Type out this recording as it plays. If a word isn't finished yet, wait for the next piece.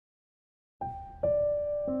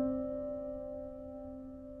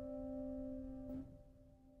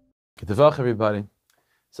Devach, everybody.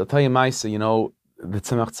 So I'll tell you, Maisa, the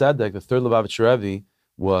Tzemach Tzedek, the third Lubavitcher Rebbe,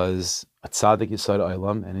 was a Tzadik Yisod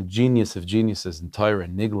Olam and a genius of geniuses in Torah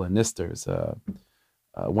and Nigla and Nister.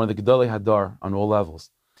 One of the Gedolei Hadar on all levels.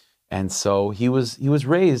 And so he was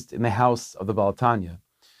raised in the house of the Baal Tanya.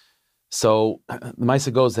 So the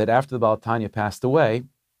Maisa goes that after the Baal Tanya passed away,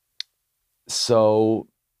 so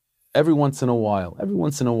every once in a while,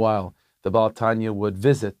 the Baal Tanya would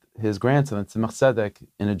visit his grandson, the Tzemach Tzedek,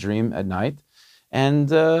 in a dream at night. And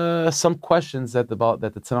some questions that the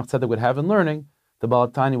Tzemach Tzedek would have in learning, the Baal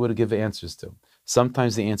Tanya would give answers to.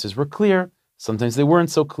 Sometimes the answers were clear, sometimes they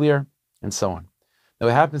weren't so clear, and so on. Now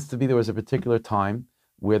it happens to be there was a particular time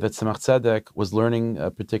where the Tzemach Tzedek was learning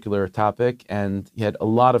a particular topic, and he had a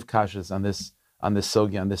lot of kashas on this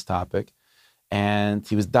sugya, on this topic. And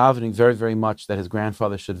he was davening very, very much that his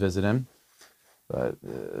grandfather should visit him. But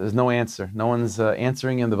there's no answer. No one's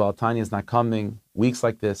answering him. The Baal Tanya is not coming. Weeks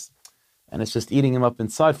like this. And it's just eating him up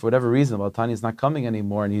inside. For whatever reason, the Baal Tanya is not coming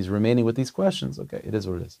anymore, and he's remaining with these questions. Okay, it is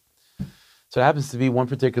what it is. So it happens to be one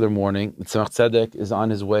particular morning, the Tzemach Tzedek is on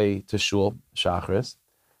his way to Shul, Shachris,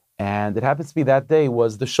 and it happens to be that day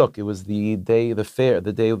was the Shuk. It was the day, the fair,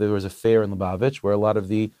 the day there was a fair in Lubavitch where a lot of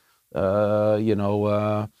the,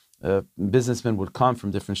 businessmen would come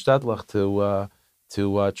from different shtetl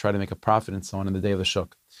to try to make a profit and so on in the day of the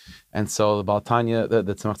Shuk. And so the Baal Tanya, the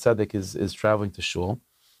Tzemach Tzedek is traveling to Shul,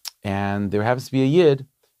 and there happens to be a Yid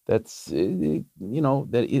that's, the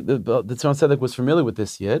Tzemach Tzedek was familiar with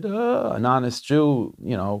this Yid, an honest Jew,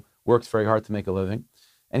 worked very hard to make a living.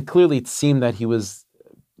 And clearly it seemed that he was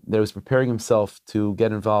preparing himself to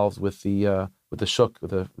get involved with the Shuk,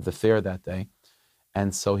 with the fair that day.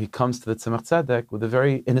 And so he comes to the Tzemach Tzedek with a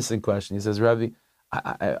very innocent question. He says, Rabbi,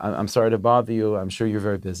 I'm sorry to bother you. I'm sure you're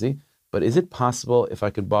very busy, but is it possible if I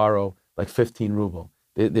could borrow like 15 ruble?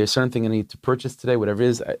 There's certain thing I need to purchase today, whatever it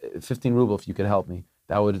is, 15 ruble, if you could help me.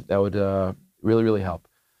 That would really, really help.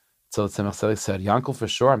 So the Tzemach Tzedek said, Yankel, for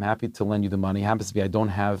sure, I'm happy to lend you the money. It happens to be I don't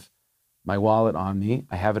have my wallet on me.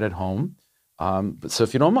 I have it at home. So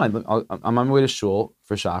if you don't mind, I'm on my way to Shul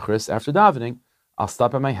for Shachris. After davening, I'll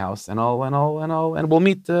stop at my house and we'll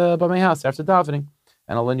meet by my house after davening,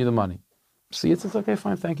 and I'll lend you the money. So he says, okay,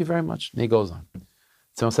 fine, thank you very much. And he goes on.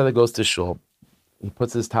 So instead he goes to Shul. He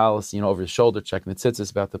puts his talis, over his shoulder, checking the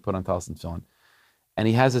tzitzis, about to put on talis and tefillin. And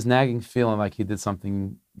he has this nagging feeling like he did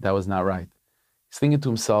something that was not right. He's thinking to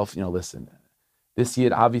himself, listen, this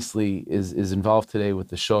Yid obviously is involved today with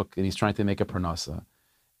the shuk, and he's trying to make a parnasa.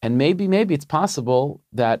 And maybe it's possible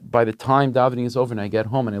that by the time davening is over and I get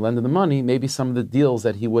home and I lend him the money, maybe some of the deals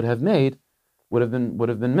that he would have made would have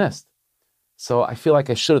been missed. So I feel like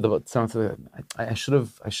I should have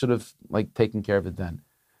like taken care of it then.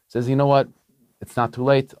 Says, you know what? It's not too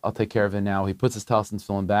late. I'll take care of it now. He puts his talis and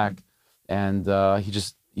tefillin back, and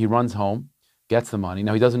he runs home, gets the money.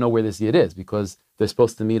 Now he doesn't know where this Yid is because they're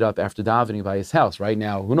supposed to meet up after davening by his house. Right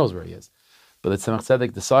now, who knows where he is? But the Tzemach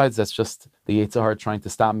Tzedek decides that's just the Yetzer Hara trying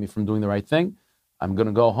to stop me from doing the right thing. I'm going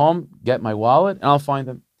to go home, get my wallet, and I'll find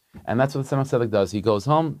him. And that's what the Tzemach Tzedek does. He goes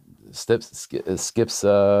home, he stops, doesn't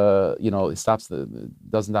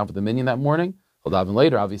daven for the minyan that morning. He'll daven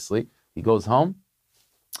later, obviously. He goes home,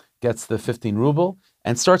 gets the 15 ruble,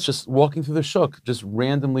 and starts just walking through the shuk, just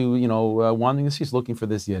randomly, wandering the streets looking for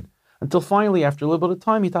this Yid. Until finally, after a little bit of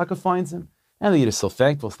time, Yitaka finds him. And the Yid is so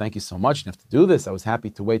thankful. Thank you so much. You didn't have to do this. I was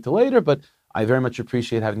happy to wait till later, but I very much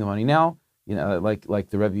appreciate having the money now. Like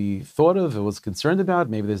the Rebbe thought of, was concerned about.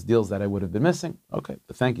 Maybe there's deals that I would have been missing. Okay,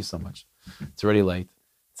 but thank you so much. It's already late.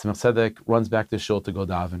 Tzemach Tzedek runs back to Shul to go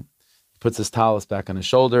daven. He puts his talis back on his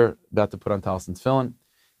shoulder, about to put on talis and tefillin.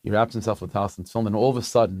 He wraps himself with talis and tefillin, and all of a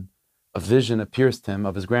sudden, a vision appears to him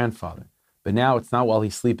of his grandfather. But now it's not while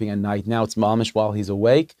he's sleeping at night. Now it's mamish while he's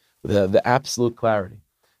awake, with the absolute clarity.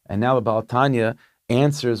 And now the Baal Tanya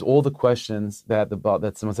answers all the questions that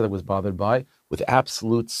Tzemach Tzedek was bothered by with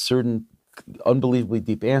absolute, certain, unbelievably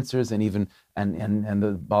deep answers, and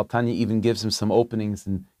the Baal Tanya even gives him some openings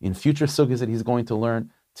in future sugyas that he's going to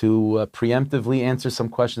learn to preemptively answer some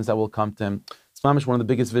questions that will come to him. It's mamish one of the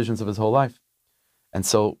biggest visions of his whole life. And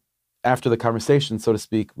so, after the conversation, so to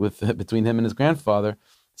speak, between him and his grandfather,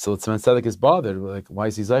 so Tzemach Tzedek is bothered. Like, why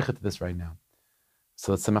is he zeichet to this right now?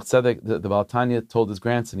 So Tzemach Tzedek, the Baal Tanya, told his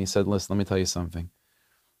grandson, he said, listen, let me tell you something.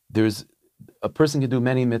 There's a person can do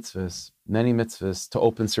many mitzvahs to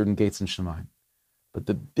open certain gates in Shemayim. But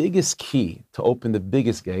the biggest key to open the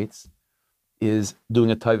biggest gates is doing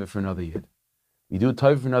a taiva for another Yid. You do a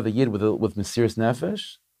taiva for another Yid with Mesirus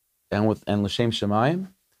Nefesh and L'Shem Shemayim,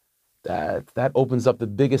 that opens up the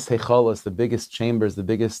biggest heichalas, the biggest chambers, the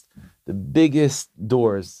biggest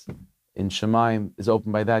doors in Shemayim is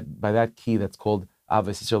opened by that key that's called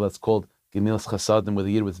Avos Yisrael that's called Gemilas Chasadim, with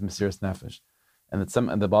a Yid with Mesirus Nefesh.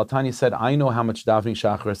 And the Baal Tanya said, I know how much davening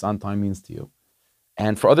Shacharis on time means to you.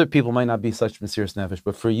 And for other people, it might not be such Mesirus Nefesh,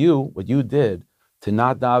 but for you, what you did to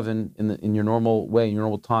not daven in your normal way, in your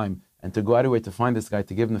normal time, and to go out of your way to find this guy,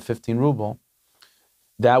 to give him the 15 ruble,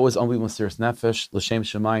 that was unbelievable Mesirus Nefesh, L'Shem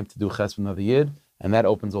Shemaim, to do ches with another Yid, and that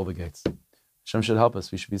opens all the gates. Hashem should help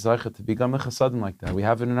us. We should be zeicha to become a chasadim like that. We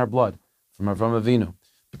have it in our blood from Avram Avinu,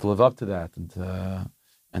 to live up to that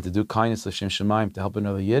and to do kindness L'Shem Shemaim, to help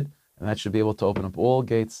another Yid, and that should be able to open up all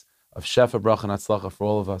gates of shefa, bracha, and atzlacha for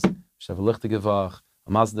all of us. Shefa lichte gevach,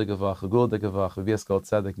 a mazda gevach, a gulda gevach, a vias kol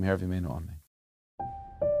tzedek, meher v'meinu amen.